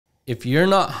if you're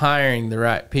not hiring the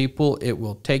right people, it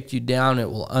will take you down. It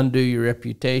will undo your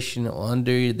reputation. It will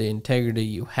undo the integrity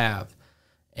you have.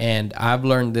 And I've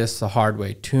learned this the hard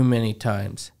way too many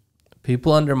times.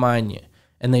 People undermine you,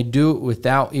 and they do it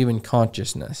without even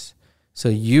consciousness. So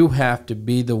you have to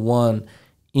be the one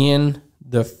in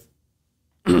the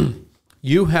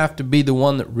you have to be the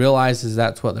one that realizes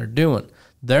that's what they're doing.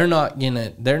 They're not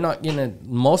gonna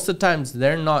most of the times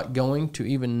they're not going to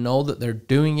even know that they're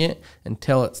doing it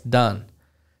until it's done.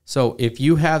 So if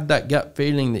you have that gut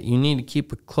feeling that you need to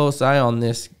keep a close eye on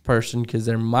this person because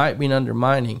there might be an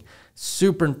undermining,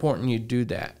 super important you do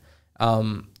that.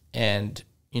 And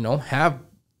have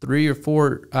 3 or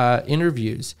 4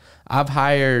 interviews. I've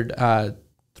hired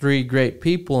 3 great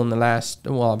people in the last,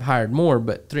 well, I've hired more,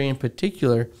 but 3 in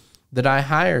particular that I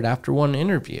hired after 1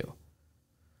 interview.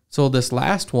 So this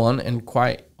last one, and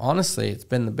quite honestly, it's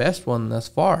been the best one thus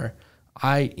far,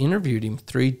 I interviewed him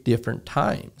 3 different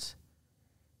times.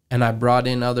 And I brought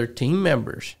in other team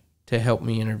members to help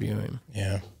me interview him.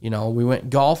 Yeah. We went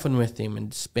golfing with him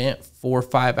and spent 4 or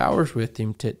 5 hours with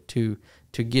him to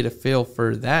get a feel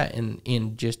for that. And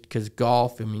in just because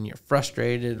golf, I mean, you're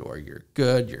frustrated or you're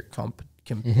good, you're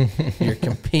you're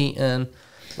competing,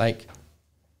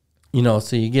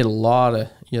 so you get a lot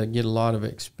of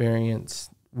experience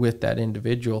with that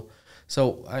individual.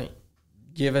 So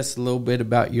give us a little bit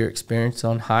about your experience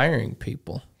on hiring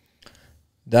people.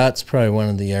 That's probably one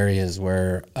of the areas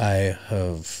where I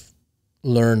have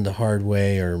learned the hard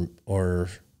way or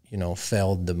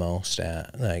failed the most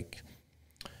at, like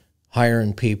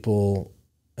hiring people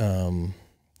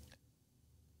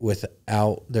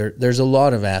without there's a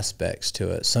lot of aspects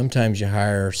to it. Sometimes you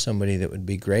hire somebody that would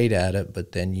be great at it,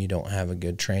 but then you don't have a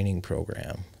good training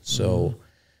program. So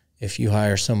if you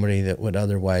hire somebody that would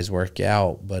otherwise work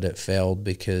out, but it failed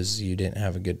because you didn't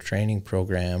have a good training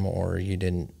program, or you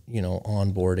didn't,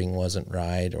 onboarding wasn't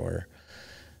right, or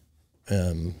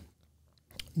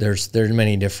there's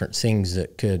many different things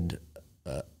that could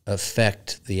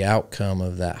affect the outcome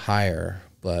of that hire.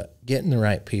 But getting the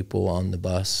right people on the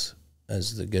bus,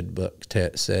 as the good book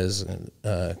says,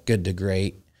 good to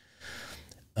great,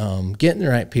 getting the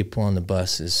right people on the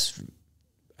bus is,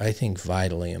 I think,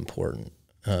 vitally important.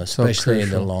 Especially in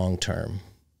the long term,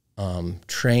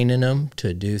 training them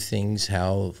to do things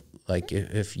how, like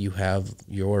if you have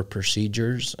your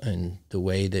procedures and the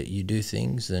way that you do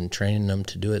things, then training them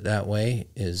to do it that way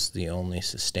is the only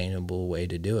sustainable way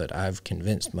to do it. I've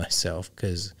convinced myself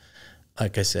because,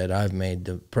 like I said, I've made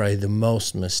probably the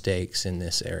most mistakes in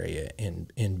this area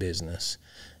in business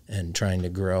and trying to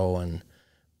grow and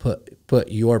put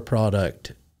your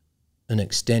product, an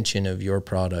extension of your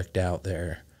product out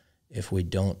there. If we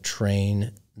don't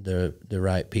train the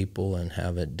right people and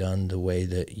have it done the way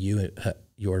that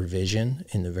your vision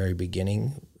in the very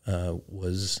beginning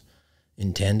was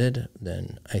intended,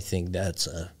 then I think that's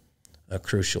a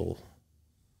crucial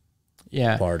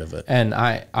part of it. And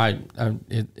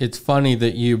it's funny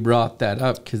that you brought that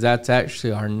up, because that's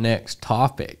actually our next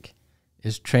topic,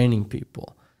 is training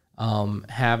people,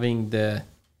 having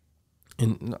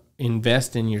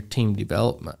invest in your team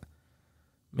development.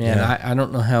 Man, I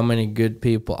don't know how many good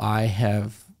people I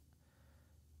have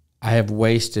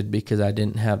wasted because I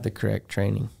didn't have the correct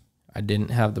training. I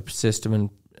didn't have the system and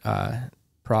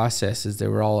processes. They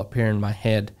were all up here in my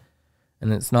head.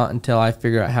 And it's not until I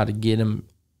figure out how to get them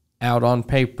out on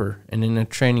paper and in a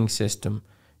training system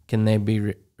can they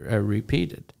be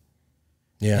repeated.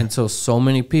 Yeah. And so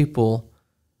many people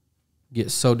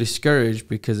get so discouraged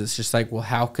because it's just like, well,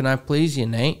 how can I please you,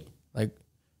 Nate?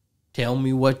 Tell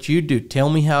me what you do. Tell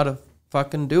me how to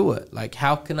fucking do it. Like,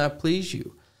 how can I please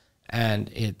you? And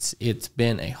it's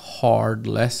been a hard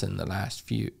lesson the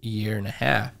last year and a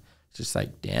half. It's just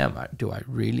like, damn, do I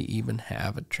really even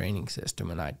have a training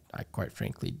system? And I quite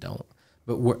frankly don't.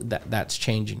 But that's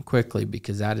changing quickly,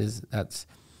 because that's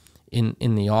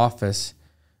in the office.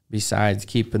 Besides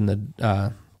keeping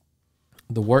the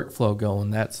workflow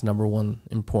going, that's number one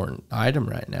important item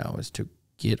right now, is to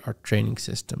get our training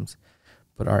systems.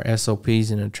 Put our SOPs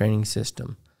in a training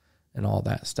system and all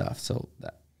that stuff. So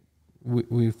that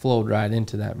we flowed right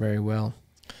into that very well.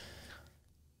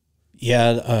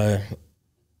 Yeah,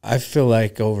 I feel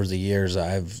like over the years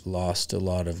I've lost a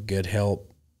lot of good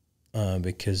help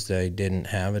because they didn't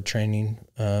have a training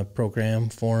program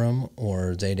for them,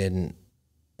 or they didn't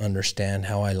understand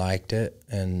how I liked it.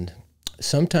 And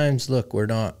sometimes, look, we're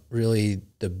not really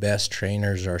the best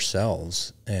trainers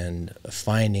ourselves, and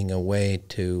finding a way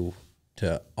to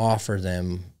offer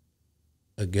them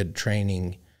a good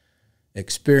training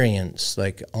experience,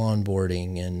 like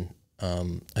onboarding. And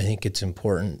I think it's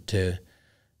important to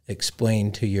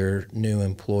explain to your new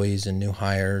employees and new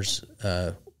hires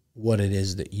what it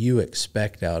is that you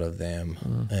expect out of them,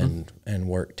 and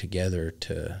work together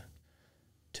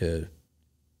to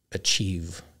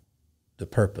achieve the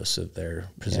purpose of their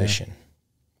position. Yeah.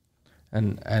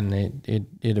 And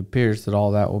it appears that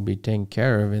all that will be taken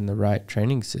care of in the right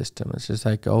training system. It's just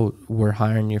like, oh, we're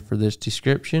hiring you for this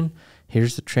description.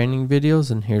 Here's the training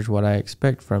videos, and here's what I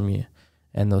expect from you.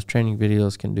 And those training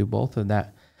videos can do both of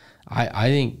that. I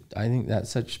think that's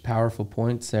such powerful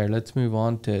points there. Let's move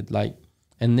on to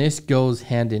and this goes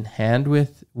hand in hand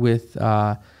with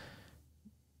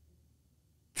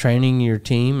training your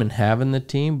team and having the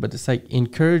team, but it's like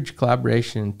encourage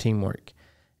collaboration and teamwork.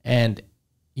 And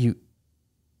you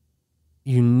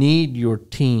need your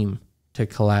team to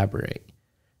collaborate.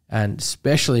 And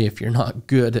especially if you're not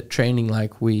good at training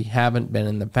like we haven't been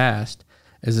in the past,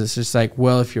 is it's just like,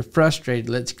 well, if you're frustrated,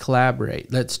 let's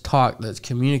collaborate. Let's talk. Let's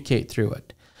communicate through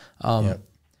it.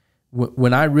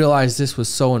 When I realized this was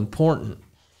so important,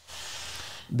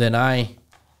 then I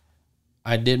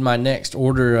did my next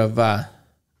order of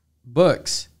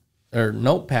books or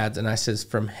notepads, and I says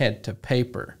from head to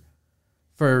paper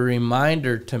for a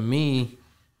reminder to me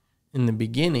in the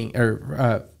beginning,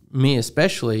 or me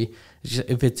especially,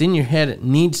 if it's in your head, it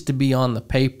needs to be on the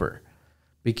paper,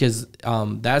 because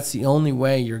that's the only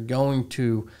way you're going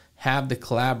to have the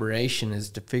collaboration, is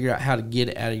to figure out how to get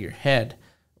it out of your head.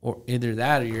 Or either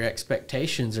that or your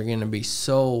expectations are going to be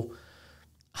so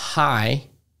high,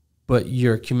 but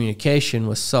your communication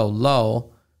was so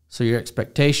low, so your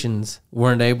expectations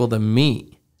weren't able to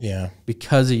meet. Yeah.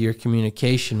 Because of your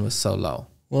communication was so low.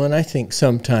 Well, and I think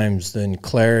sometimes then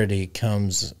clarity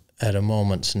comes at a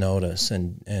moment's notice,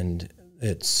 and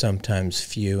it's sometimes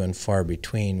few and far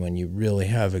between when you really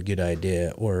have a good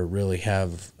idea or really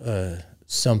have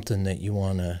something that you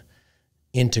want to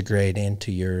integrate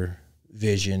into your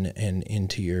vision and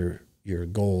into your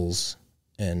goals.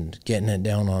 And getting it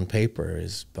down on paper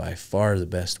is by far the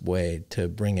best way to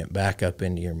bring it back up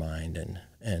into your mind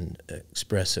and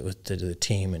express it to the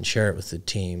team and share it with the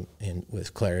team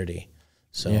with clarity.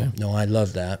 So, yeah. No, I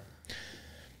love that.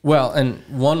 Well, and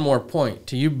one more point.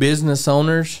 To you business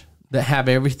owners that have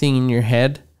everything in your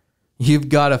head, you've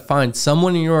got to find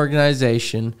someone in your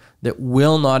organization that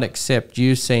will not accept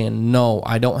you saying, no,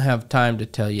 I don't have time to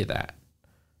tell you that.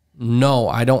 No,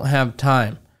 I don't have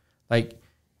time. Like,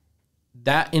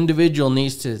 that individual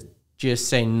needs to just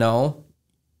say, no,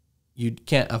 you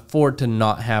can't afford to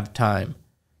not have time.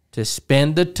 To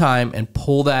spend the time and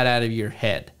pull that out of your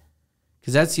head.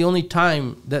 Because that's the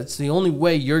only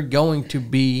way you're going to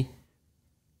be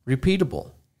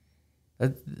repeatable.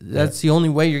 That's the only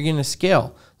way you're going to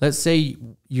scale. Let's say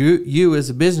you as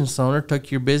a business owner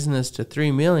took your business to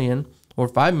 3 million or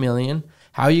 5 million.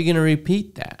 How are you going to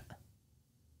repeat that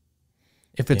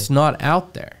if it's not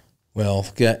out there? Well,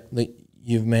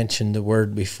 you've mentioned the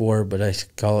word before, but I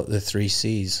call it the 3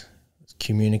 C's.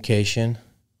 Communication,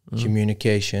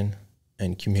 communication,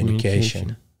 and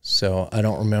communication. So I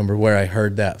don't remember where I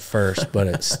heard that first, but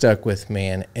it stuck with me,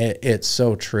 and it's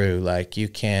so true. Like, you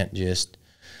can't just,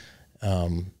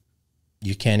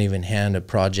 you can't even hand a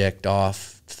project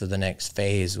off to the next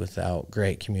phase without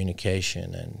great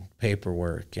communication and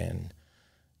paperwork and,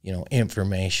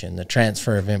 information. The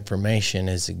transfer of information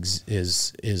is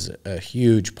a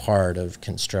huge part of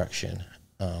construction,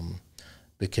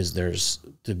 because there's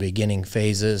the beginning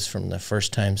phases from the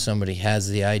first time somebody has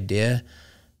the idea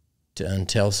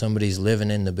until somebody's living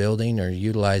in the building or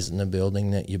utilizing the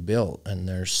building that you built. And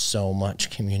there's so much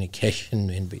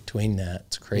communication in between that.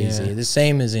 It's crazy. Yeah. The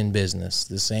same is in business.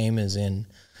 The same is in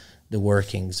the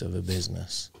workings of a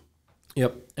business.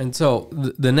 Yep. And so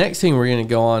the next thing we're going to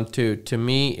go on to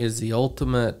me, is the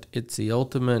ultimate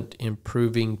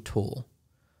improving tool.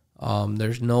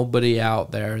 There's nobody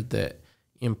out there that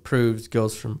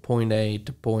goes from point A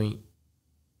to point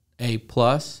A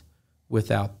plus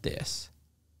without this.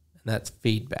 And that's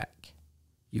feedback.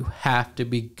 You have to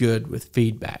be good with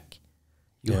feedback.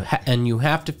 And you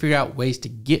have to figure out ways to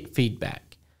get feedback.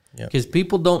 Because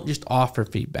people don't just offer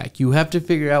feedback. You have to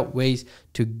figure out ways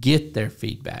to get their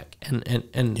feedback.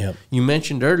 And you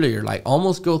mentioned earlier, like,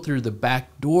 almost go through the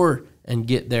back door and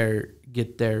get their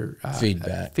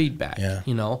feedback. Yeah.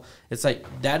 It's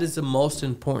like, that is the most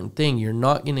important thing. You're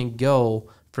not going to go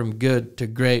from good to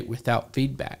great without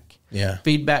feedback. Yeah.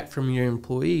 Feedback from your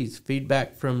employees,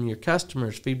 feedback from your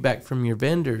customers, feedback from your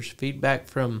vendors, feedback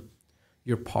from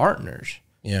your partners.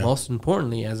 Yeah. Most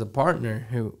importantly, as a partner,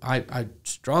 who I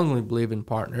strongly believe in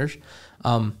partners,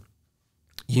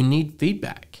 you need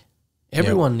feedback.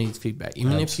 Everyone needs feedback.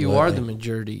 Even if you are the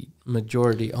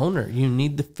majority owner, you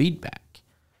need the feedback.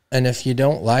 And if you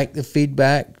don't like the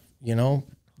feedback, you know,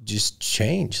 just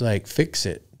change, like fix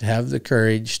it. Have the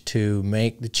courage to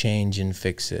make the change and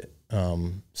fix it.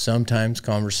 Sometimes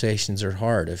conversations are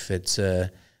hard. If it's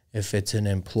an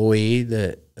employee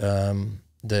that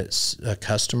that's a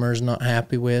customer's not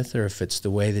happy with, or if it's the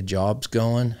way the job's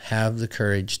going, have the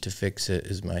courage to fix it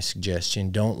is my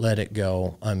suggestion. Don't let it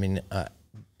go. I mean,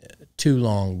 too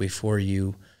long before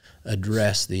you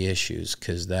address the issues,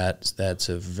 because that's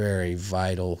a very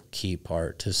vital key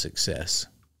part to success.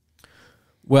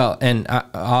 Well, and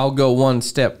I'll go one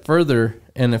step further,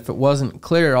 and if it wasn't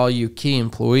clear, all you key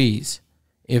employees,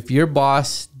 if your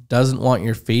boss doesn't want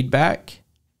your feedback,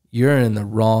 you're in the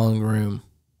wrong room.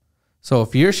 So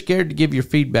if you're scared to give your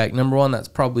feedback, number one, that's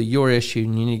probably your issue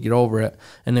and you need to get over it.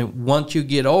 And then once you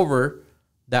get over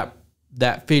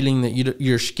that feeling that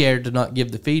you're scared to not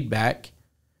give the feedback,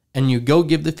 and you go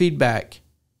give the feedback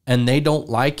and they don't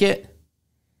like it,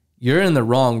 you're in the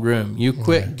wrong room. You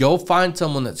quit. Yeah. Go find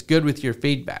someone that's good with your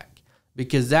feedback,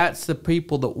 because that's the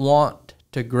people that want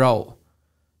to grow.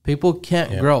 People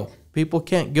can't grow. People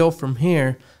can't go from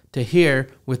here to here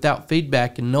without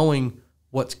feedback and knowing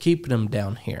what's keeping them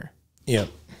down here. Yep.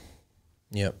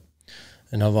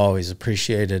 And I've always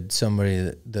appreciated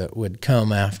somebody that would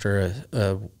come after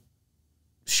a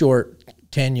short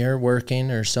tenure working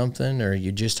or something, or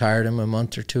you just hired them a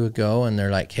month or two ago and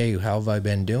they're like, hey, how have I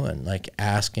been doing? Like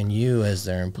asking you as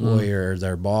their employer or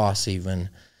their boss even,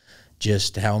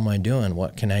 just how am I doing?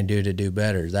 What can I do to do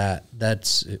better?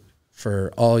 That's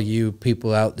for all you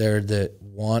people out there that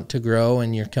want to grow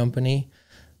in your company.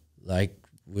 Like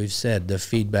we've said, the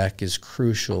feedback is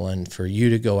crucial, and for you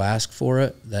to go ask for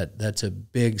it, that's a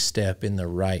big step in the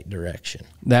right direction.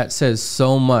 That says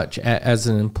so much. As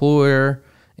an employer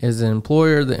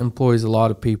that employs a lot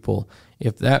of people,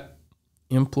 if that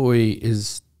employee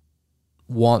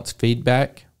wants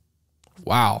feedback,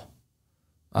 wow,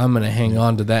 I'm going to hang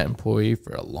on to that employee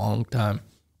for a long time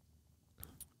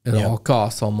at all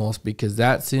costs almost, because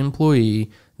that's the employee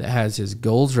that has his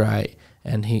goals right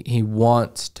and he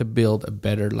wants to build a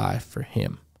better life for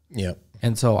him. Yep.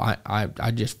 And so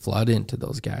I just flood into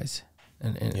those guys,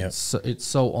 and it's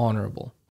so honorable.